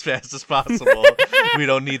over as fast as possible. We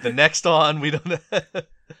don't need the next on. We don't.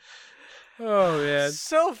 Oh man.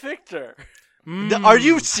 so Victor, Are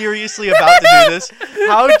you seriously about to do this?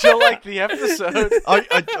 how'd you like the episode?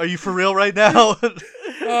 Are you for real right now?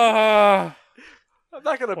 Ah. I'm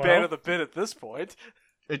not gonna Well. ban the bit at this point.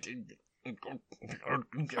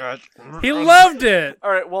 He loved it.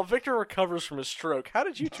 All right, while Victor recovers from his stroke, how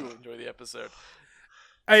did you two enjoy the episode?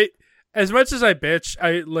 As much as I bitch,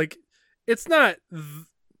 it's not.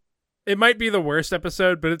 It might be the worst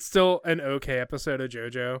episode, but it's still an okay episode of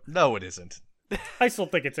JoJo. No, it isn't. I still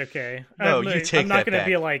think it's okay. No, I'm, you like, take I'm not that gonna back.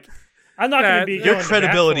 be like, I'm not gonna be Your Your going to bat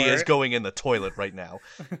credibility for is it. going in the toilet right now.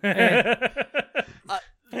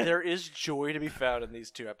 There is joy to be found in these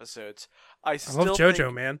two episodes. I I still love JoJo,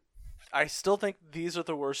 think, man. I still think these are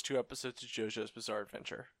the worst two episodes of JoJo's Bizarre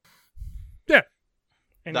Adventure. Yeah.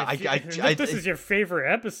 And No, if this is your favorite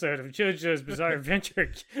episode of JoJo's Bizarre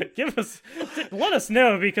Adventure, let us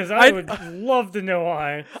know, because I would love to know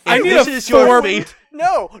why. I If need this a is your four- favorite.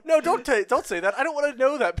 No, don't say that. I don't want to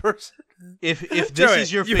know that person. If this Joey,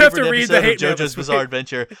 is your you have favorite to read the episode of hate mail JoJo's this Bizarre week.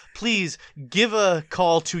 Adventure, please give a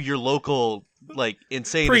call to your local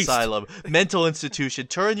insane Priest. asylum, mental institution.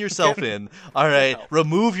 Turn yourself in. All right,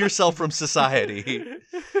 remove yourself from society.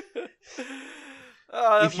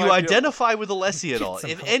 If you identify with Alessi at all,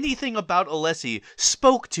 if anything about Alessi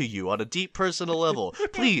spoke to you on a deep personal level,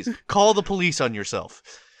 please call the police on yourself.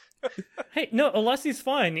 Hey, no, Alessi's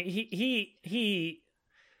fine. He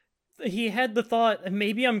had the thought,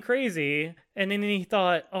 maybe I'm crazy, and then he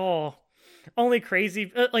thought, oh, only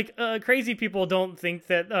crazy crazy people don't think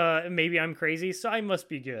that maybe I'm crazy, so I must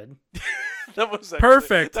be good. That was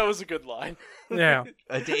Perfect. That was a good line. Yeah.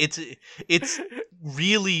 It's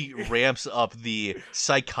really ramps up the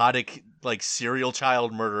psychotic, like, serial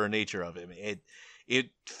child murderer nature of him. It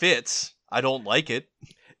fits. I don't like it.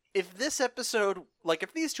 If this episode, like,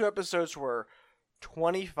 if these two episodes were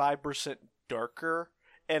 25% darker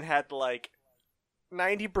and had like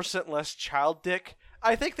 90% less child dick,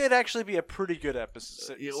 I think they'd actually be a pretty good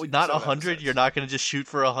episode. Not 100. You're not going to just shoot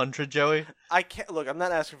for 100, Joey. I can't look. I'm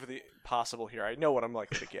not asking for the possible here. I know what I'm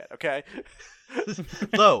likely to get. Okay.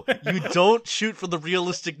 No, you don't shoot for the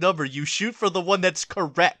realistic number. You shoot for the one that's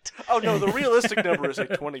correct. Oh no, the realistic number is a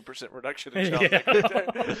 20% reduction in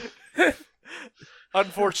child dick.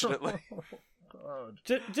 Unfortunately.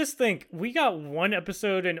 Just think, we got one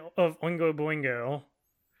episode of Oingo Boingo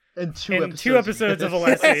And and two episodes of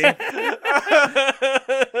Alessi.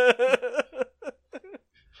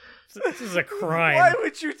 This is a crime. Why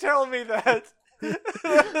would you tell me that?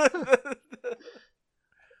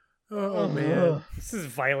 Oh man. This is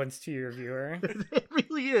violence to your viewer. It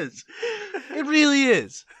really is. It really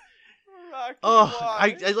is. Rocky, Oh,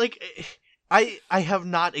 why? I like. I have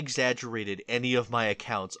not exaggerated any of my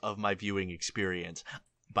accounts of my viewing experience.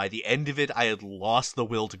 By the end of it, I had lost the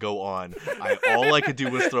will to go on. All I could do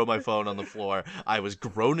was throw my phone on the floor. I was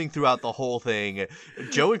groaning throughout the whole thing.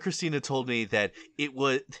 Joe and Christina told me that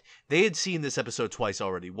they had seen this episode twice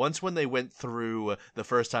already. Once when they went through the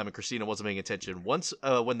first time and Christina wasn't paying attention. Once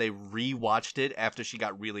when they rewatched it after she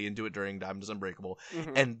got really into it during Diamond is Unbreakable.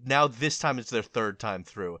 Mhm. And now this time it's their third time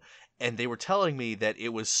through. And they were telling me that it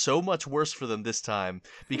was so much worse for them this time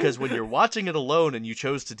because when you're watching it alone and you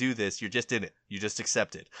chose to do this, you're just in it. You just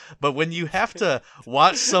accept it. But when you have to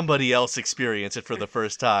watch somebody else experience it for the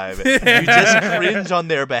first time, you just cringe on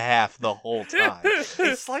their behalf the whole time.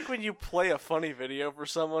 It's like when you play a funny video for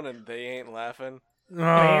someone and they ain't laughing. Oh.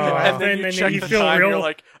 And then And you then check you the feel time, real- you're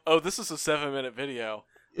like, oh, this is a 7-minute video.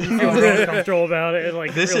 You feel real uncomfortable about it, and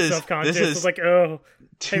like This real is- self-conscious. this is It's like, oh,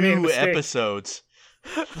 I made a 2 mistake. episodes.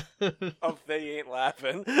 Of they ain't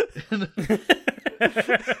laughing.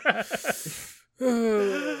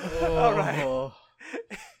 All right.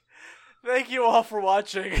 Thank you all for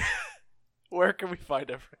watching. Where can we find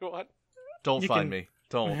everyone? Don't You find can- me.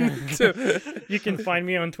 Don't. You can find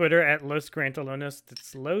me on Twitter at Los Grantalonis.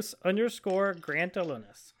 That's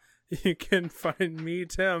Los_Grantalonis. You can find me,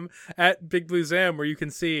 Tim, at Big Blue Zam, where you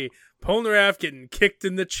can see Polnareff getting kicked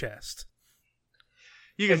in the chest.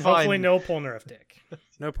 You can And hopefully find no Polnareff dick.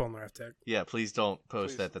 No Polnareff dick. Yeah, please don't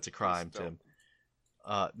post Please- that. That's a crime, please don't. Tim.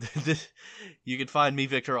 You can find me,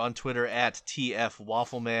 Victor, on Twitter at TF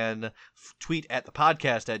Waffleman. Tweet at the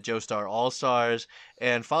podcast at Joestar Allstars,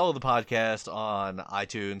 and follow the podcast on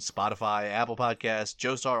iTunes, Spotify, Apple Podcasts,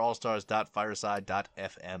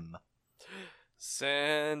 joestarallstars.fireside.fm.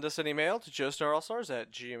 Send us an email to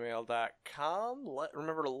joestarallstars@gmail.com.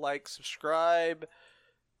 Remember to like, subscribe,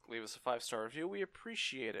 leave us a 5-star review. We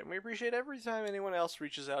appreciate it. And we appreciate every time anyone else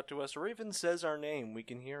reaches out to us or even says our name. We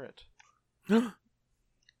can hear it.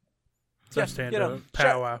 So stand you know, up.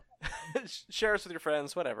 Powwow. Share us with your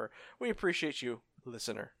friends, whatever. We appreciate you,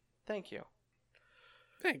 listener. Thank you.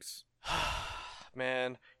 Thanks.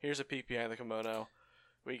 Man, here's a peek behind the kimono.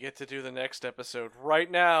 We get to do the next episode right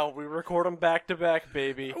now. We record them back to back,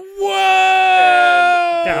 baby.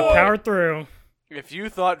 Whoa! Gotta power through. If you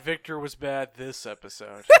thought Victor was bad this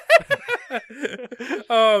episode,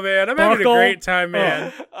 Oh man, I'm having a Buckle. great time,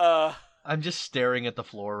 man. I'm just staring at the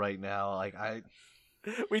floor right now. Like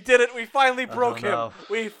we did it. We finally broke him. know.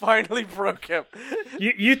 We finally broke him.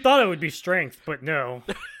 You thought it would be strength, but no.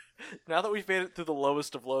 Now that we've made it through the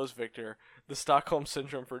lowest of lows, Victor, the Stockholm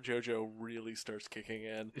Syndrome for JoJo really starts kicking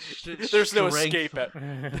in. There's no Strength- escape at.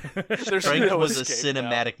 There's Strength no was a escape now.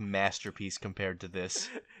 cinematic masterpiece compared to this.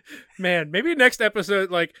 Man, maybe next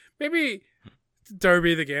episode, like maybe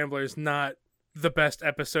Darby the Gambler is not the best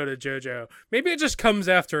episode of JoJo. Maybe it just comes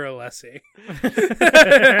after Alessi.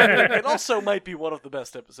 It also might be one of the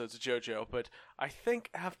best episodes of JoJo, but I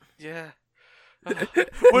think yeah.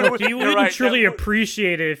 Look, you You're wouldn't right, truly that-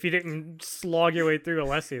 appreciate it if you didn't slog your way through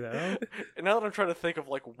Alessi, though. And now that I'm trying to think of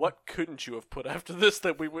like what couldn't you have put after this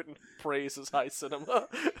that we wouldn't praise as high cinema.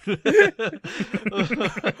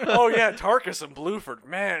 Oh yeah, Tarkus and Bluford,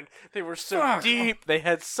 man, they were so Fuck. deep. They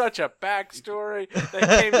had such a backstory.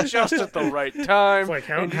 They came just at the right time. It's like,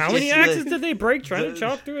 how And many just- axes did they break trying to the-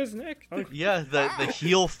 chop through his neck? Oh, Yeah, the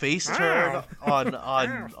heel face turn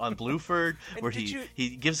Ow. on Bluford, where did he you-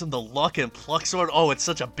 he gives him the luck and pluck sword. Oh, it's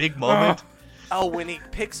such a big moment. Oh, when he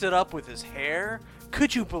picks it up with his hair,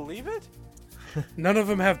 could you believe it? None of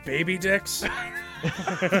them have baby dicks.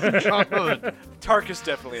 God. Tarkus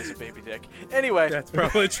definitely has a baby dick. Anyway, That's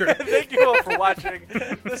probably true. thank you all for watching.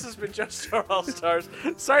 This has been Just Star All Stars,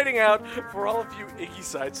 signing out for all of you Iggy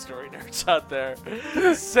Side Story nerds out there.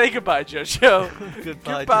 Say goodbye, JoJo.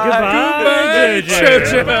 Goodbye. Goodbye,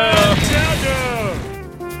 Jojo. JoJo.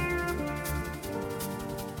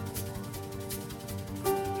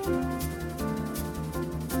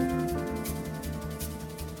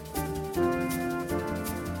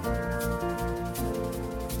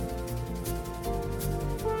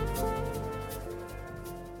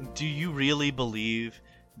 Do you really believe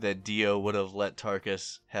that Dio would have let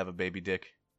Tarkus have a baby dick?